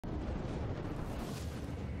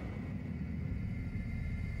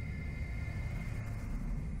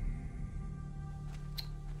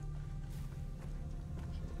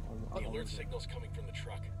Alert signals coming from the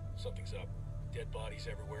truck. Something's up. Dead bodies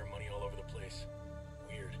everywhere, money all over the place.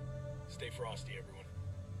 Weird. Stay frosty, everyone.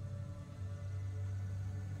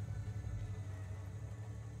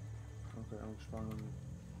 Okay, ook spannend.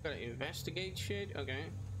 Gotta investigate shit. Okay.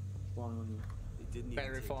 Spannend.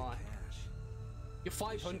 Verify. You're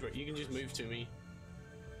 500. You can just move to me.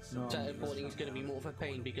 No, Teleporting is gonna be more of a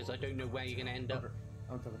pain because I don't know where you're gonna end up.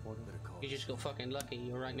 I'm teleporting. You just got fucking lucky.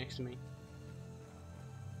 You're right next to me.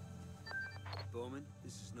 Bowman,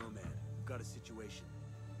 this is Nomad. We've got a situation.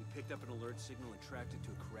 We picked up an alert signal and tracked it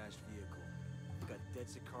to a crashed vehicle. We got dead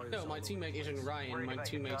Sicarios. No, my teammate isn't Ryan. My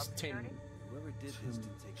teammate's Tim. Whoever did this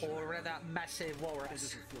didn't take shit. Or that massive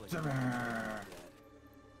walrus. There's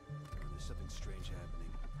something strange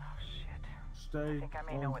happening. Oh shit. Stay I think I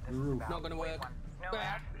may on know what this the is roof. about. Not gonna work. No,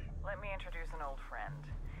 let me introduce an old friend.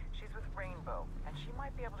 She's with Rainbow, and she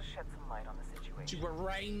might be able to shed some light on the situation. To a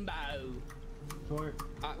rainbow. Sorry.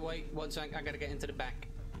 Wait, one sec. I gotta get into the back.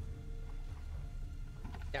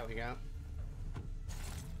 There we go.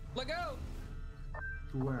 Let go.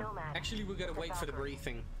 To where? Nomad. Actually, we gotta wait for the Valkyrie.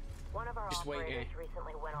 briefing. One of our Just wait, operators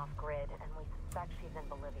recently went off grid, and we suspect she's in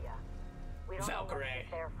Bolivia. We don't know what Valkyrie.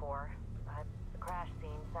 she's there for, but the crash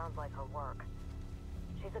scene sounds like her work.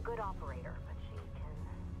 She's a good operator, but she can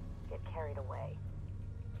get carried away.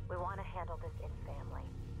 We want to handle this in family,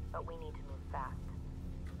 but we need to move fast.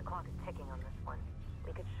 The clock is ticking on this one.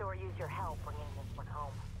 We could sure use your help bringing this one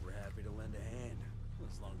home. We're happy to lend a hand,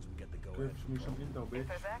 as long as we get the go Give ahead. me some intel, If bitch.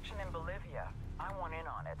 there's action in Bolivia, I want in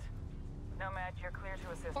on it. Nomad, you're clear to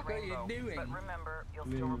assist What are you Rainbow, doing? but remember, you'll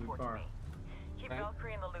Leaving still the report to car. me. Keep Okay.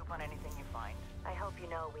 Valkyrie in the loop on anything you find. I hope you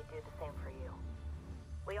know we do the same for you.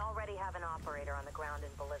 We already have an operator on the ground in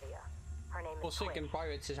Bolivia. Her name is Forsaken Twitch.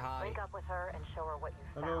 Pirates is high. Link up with her and show her what you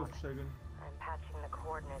Hello, found. Forsaken. I'm patching the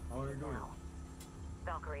coordinates How are you doing? now.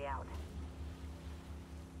 Valkyrie out.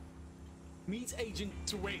 Meet Agent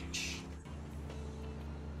Twitch.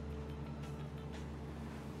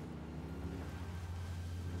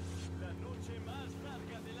 La noche más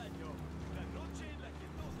larga del año. La noche en la que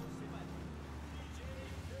todos se van. DJ,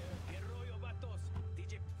 ¿qué rollo, vatos?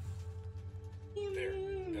 DJ.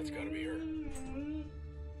 There. That's gotta be her.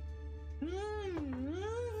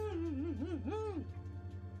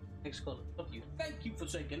 Thanks, Colin. Love you. Thank you,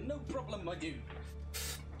 Forsaken. No problem, my dude.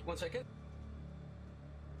 1 second.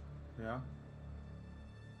 Ja.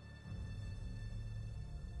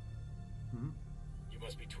 You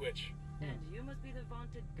must be Twitch. And you must be the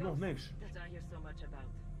vaunted Nog ghost niks. that I hear so much about.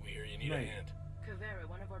 We hear you need a Nee. hand. CAVEIRA,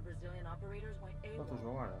 one of our Brazilian operators, went AWOL. Dat is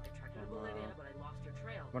wel aardig. I tracked her to Bolivia, but I lost her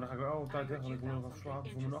trail. Maar dan ga ik wel altijd weg, want ik moet nog even slapen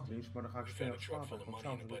voor mijn nachtdienst. Maar dan ga ik We snel found a truck slapen. full of Want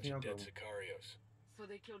money and a s'avonds moet bunch ik of niet dead aankomen. Sicarios. So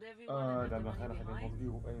they killed everyone and left Dan the ga money ik denk behind? om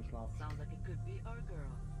 4 op 1 slapen. Sounds like it could be our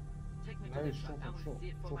girl. Take me to Nee, the truck. I want to see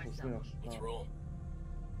it for soms myself. middags. Let's Ja. roll.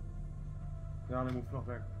 Ja, dan moet ik vanaf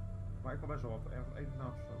weg. Maar ik kan best wel wat. Ergens even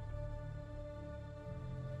vanavond of zo.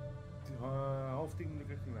 9:30 moet ik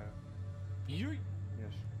richting weg. You.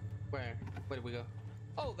 Yes. Where did we go?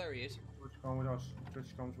 Oh, there he is. Twitch comes with us.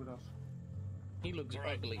 Twitch comes with us. He looks All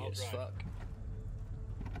right, ugly I'll as drive. fuck.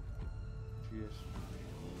 She is.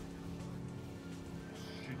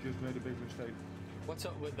 She just made a big mistake. What's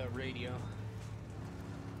up with the radio?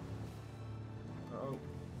 Uh-oh.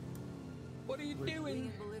 What are you Wait. doing?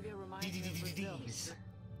 Being in Bolivia reminds me of Brazil.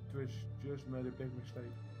 Twitch just made a big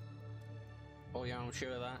mistake. Oh yeah, I'm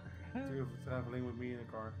sure of that. Three of traveling with me in a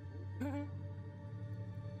car.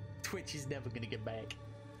 Twitch is never gonna get back.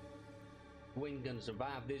 We ain't gonna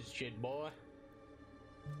survive this shit, boy.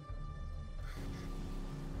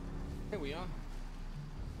 Here we are.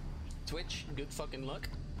 Twitch, good fucking luck.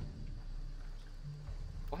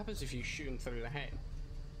 What happens if you shoot him through the head?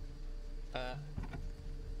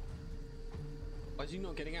 Why is he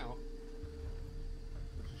not getting out?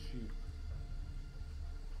 That's a sheep.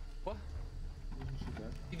 What? Isn't she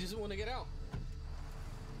dead? He doesn't want to get out.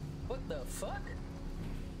 What the fuck?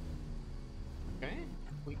 Okay.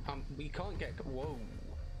 We can't get. Whoa.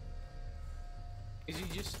 Is he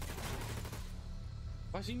just?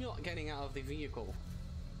 Why is he not getting out of the vehicle?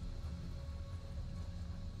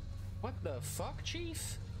 What the fuck,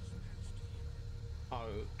 Chief? Oh,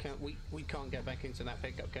 we can't get back into that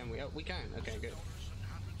pickup, can we? Oh, we can. Okay, good.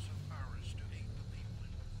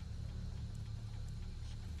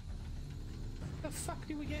 The fuck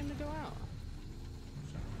do we get him to go out?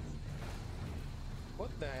 What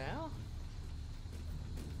the hell?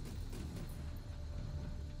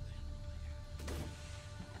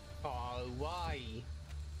 Oh, why?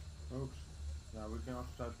 Oops. Now we can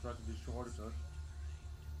also try to destroy the truck.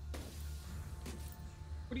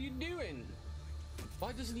 What are you doing?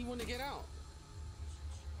 Why doesn't he want to get out?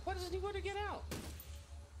 Why doesn't he want to get out?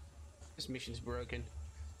 This mission's broken.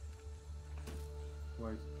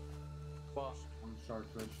 Wait, What? I'm sorry,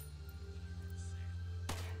 Twitch.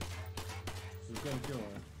 You can't kill her.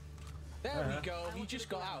 There we go. He just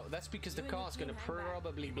got out. That's because the car's gonna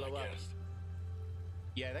probably blow up.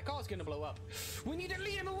 Yeah, the car's gonna blow up. We need to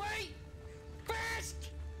lead him away!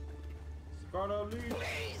 Fast! Gotta leave!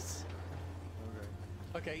 Please!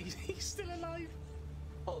 Okay. Okay, he's still alive.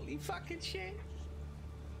 Holy fucking shit.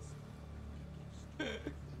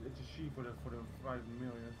 It's a she for the 5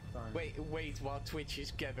 millionth time. Wait, while Twitch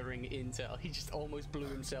is gathering intel, he just almost blew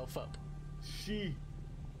himself up. She!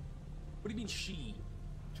 What do you mean she?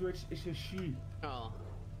 Twitch is a she. Oh.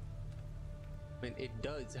 I mean, it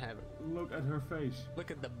does have. Look at her face. Look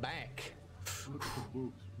at the back. Look at the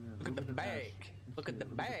boobs. Yeah, Look at the that back. ass. Look at the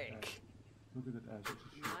Look back. Look at that ass. It's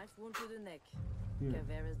a she. Knife wound to the neck. Here.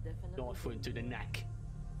 CAVEIRA's definitely. Knife wound to the neck.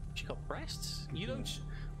 She got breasts? You don't.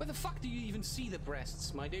 Where the fuck do you even see the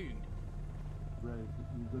breasts, my dude? Brave,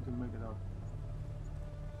 you got to make it up.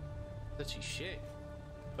 That's shit.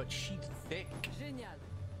 But she's thick. Genial.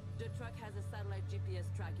 The truck has a satellite GPS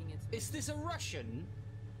tracking its. Is this a Russian?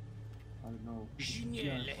 I don't know.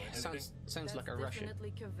 Genial. Sounds like a Russian.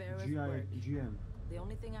 Definitely CAVEIRA's work. GM. The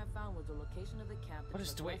only thing I found was the location of the camp. What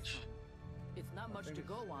is Twitch? It's not much to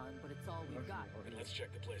go on, but it's all we've got. And let's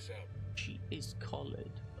check the place out. She is collared.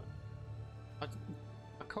 I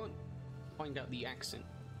can't find out the accent.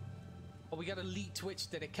 Oh, we got a lead Twitch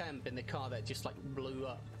to the camp in the car that just like blew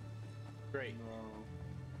up. Great.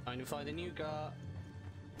 No. Time to find a new car.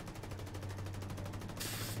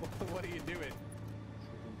 What are you doing?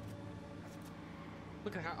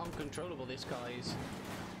 Look at how uncontrollable this car is.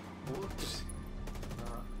 Whoops.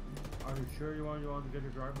 Are you sure you want to get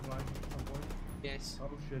your driver's license at some point? Yes. Oh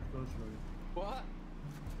shit, go slowly. What?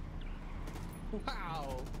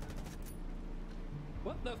 Wow.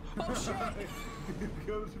 What the? Oh shit!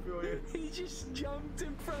 Go civilian. He just jumped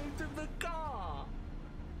in front of the car.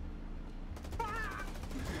 Ah!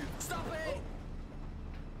 Stop it! Oh.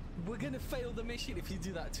 We're gonna fail the mission if you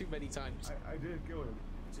do that too many times. I didn't kill him.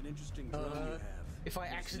 It's an interesting drone you have. If I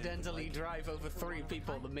accidentally drive over 3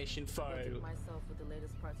 people, the mission failed. Myself with the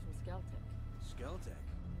latest parts from Skeltec. Skeltec.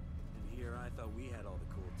 And here I thought we had all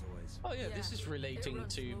the cool toys. Oh yeah, this is relating it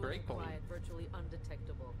runs to smooth, Breakpoint. quiet, virtually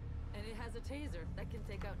undetectable. And it has a taser that can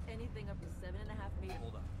take out anything up to 7.5 meters.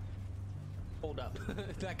 Hold up. Hold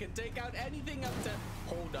up. That can take out anything up to...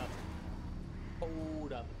 Hold up.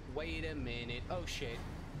 Hold up. Wait a minute. Oh shit.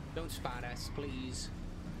 Don't spot us, please.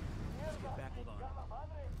 Let's get back. Hold on.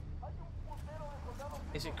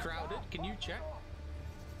 Is it crowded? Can you check?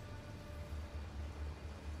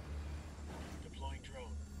 Deploying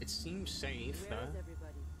drone. It seems safe, Where is though.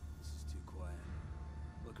 everybody? This is too quiet.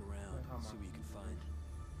 Look around. See what you can find.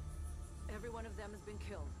 Every one of them has been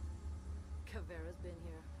killed. CAVEIRA's been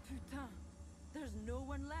here. Putain, there's no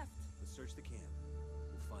one left. Let's search the camp.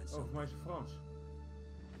 We'll find Oh, something. maar is Frans.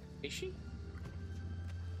 Is she?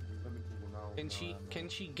 Let me Google now. Can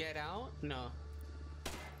she get out? No.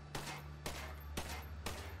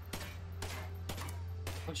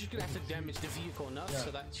 I'm just gonna have to damage the vehicle enough so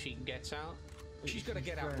that she gets out. She's gotta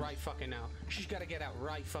get out right fucking now. She's gotta get out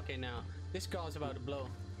right fucking now. This car's about to blow.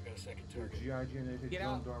 We got a second The target. GIG and it's a Get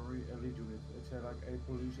out. gendarmerie elite unit. It's like a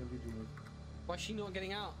police elite unit. Why is she not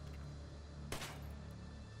getting out?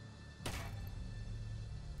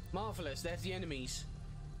 Marvelous, there's the enemies.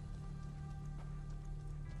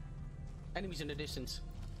 Enemies in the distance.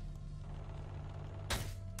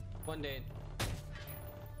 1 dead.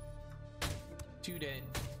 2 dead.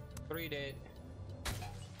 3 dead.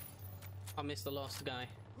 I missed the last guy.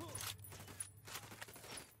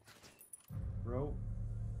 Bro,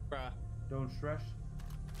 Bruh, don't stress.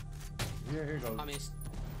 Here goes. I missed.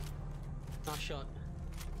 Nice shot.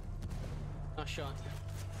 Nice shot.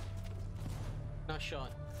 Nice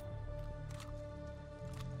shot.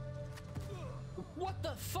 What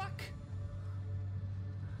the fuck?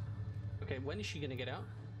 Okay, when is she gonna get out?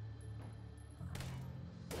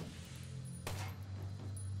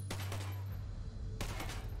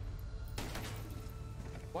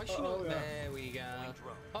 Why is she not? yeah. There we go.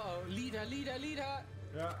 Uh-oh, lead her, lead her, lead her!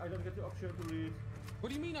 Yeah, I don't get the option to lead. What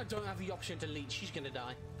do you mean I don't have the option to lead? She's gonna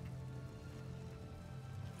die.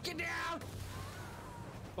 Get down!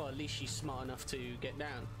 Well, at least she's smart enough to get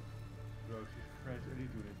down. Bro, she's French elite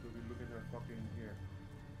unit. Look, look at her fucking here.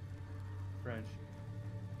 French.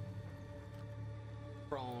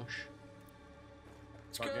 Branche.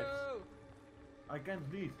 Let's Fuck it. go! I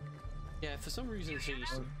can't lead. Yeah, for some reason she's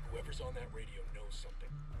Whoever's on that radio knows something.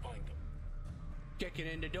 Find them. kicking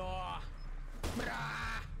in the door.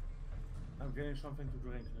 Brah! I'm getting something to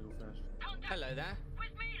drink real fast. Hello there.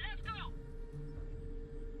 With me, let's go.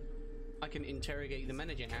 I can interrogate the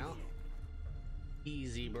manager now.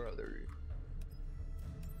 Easy, brother.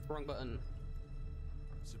 Wrong button.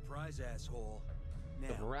 Surprise, asshole. Now,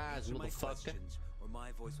 Surprise, answer my motherfucker. questions, or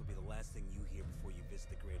my voice will be the last thing you hear before you visit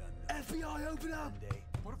the great unknown. FBI, open up! Monday,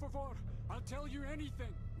 Por favor, I'll tell you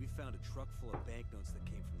anything. we found a truck full of banknotes that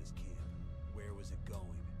came from this camp. Where was it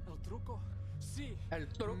going? El truco? Si. El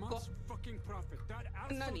truco? Must fucking profit. That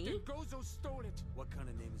asshole Nani? Dengozo stole it. What kind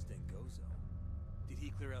of name is Dengozo? Did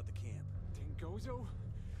he clear out the camp? Dengozo?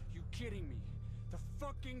 You kidding me? The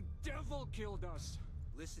fucking devil killed us.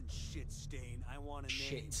 Listen, shit stain, I want a name.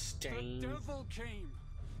 Shit stain. The devil came.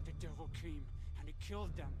 The devil came and he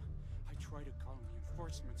killed them. I tried to call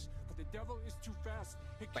reinforcements, but the devil is too fast.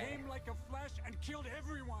 It came like a flash and killed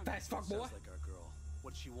everyone. Fast fuck boy. Sounds like our girl.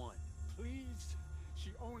 What'd she want? Please.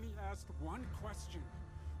 She only asked one question.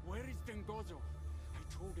 Where is Dengozo? I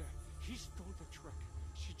told her he stole the truck.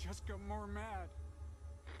 She just got more mad.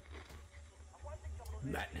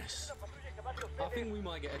 Madness. I think we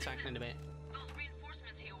might get attacked in a bit.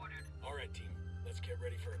 All right, team. Let's get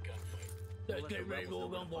ready for a gunfight. Let's Let get the ready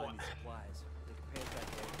rebels for a know where to gunfight. find these supplies. They can pay us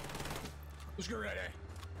back later. Let's get ready.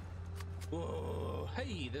 Whoa.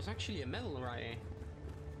 Hey, there's actually a medal right here.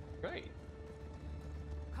 Great.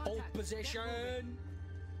 Hold Contact. position.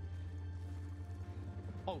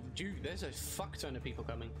 Oh, dude, there's a fuck ton of people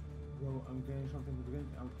coming. Yo, I'm getting something to drink.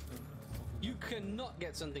 You cannot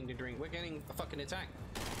get something to drink. We're getting a fucking attack.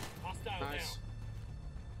 Hostile Nice. now.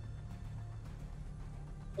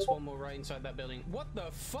 There's one more right inside that building. What the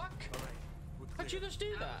fuck? All right, we're clear. How'd you just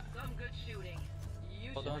do that? Some good shooting.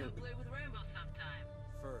 You Hold should on. come play with Rainbow sometime.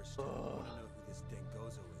 First, I want to know who this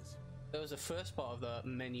Dengozo is. That was the first part of the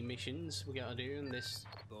many missions we gotta do in this.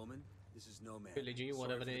 Bowman, this is Nomad. Trilogy,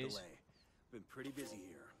 whatever Sorry it for is. the delay. Been pretty busy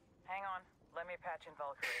here. Hang on. Let me patch in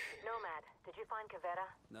VALKYRIE. Nomad, did you find CAVEIRA?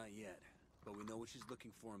 Not yet, but we know what she's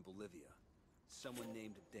looking for in Bolivia. Someone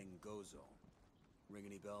named Dengozo. Ring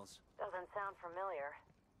any bells? Doesn't sound familiar.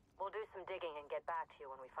 We'll do some digging and get back to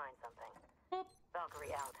you when we find something.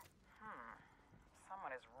 Valkyrie out.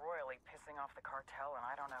 Someone is royally pissing off the cartel, and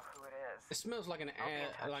I don't know who it is. It smells like an I'll be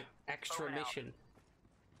in touch. like extra Over and out. mission.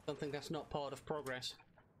 Something that's not part of progress.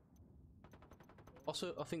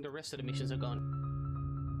 Also, I think the rest of the missions are gone.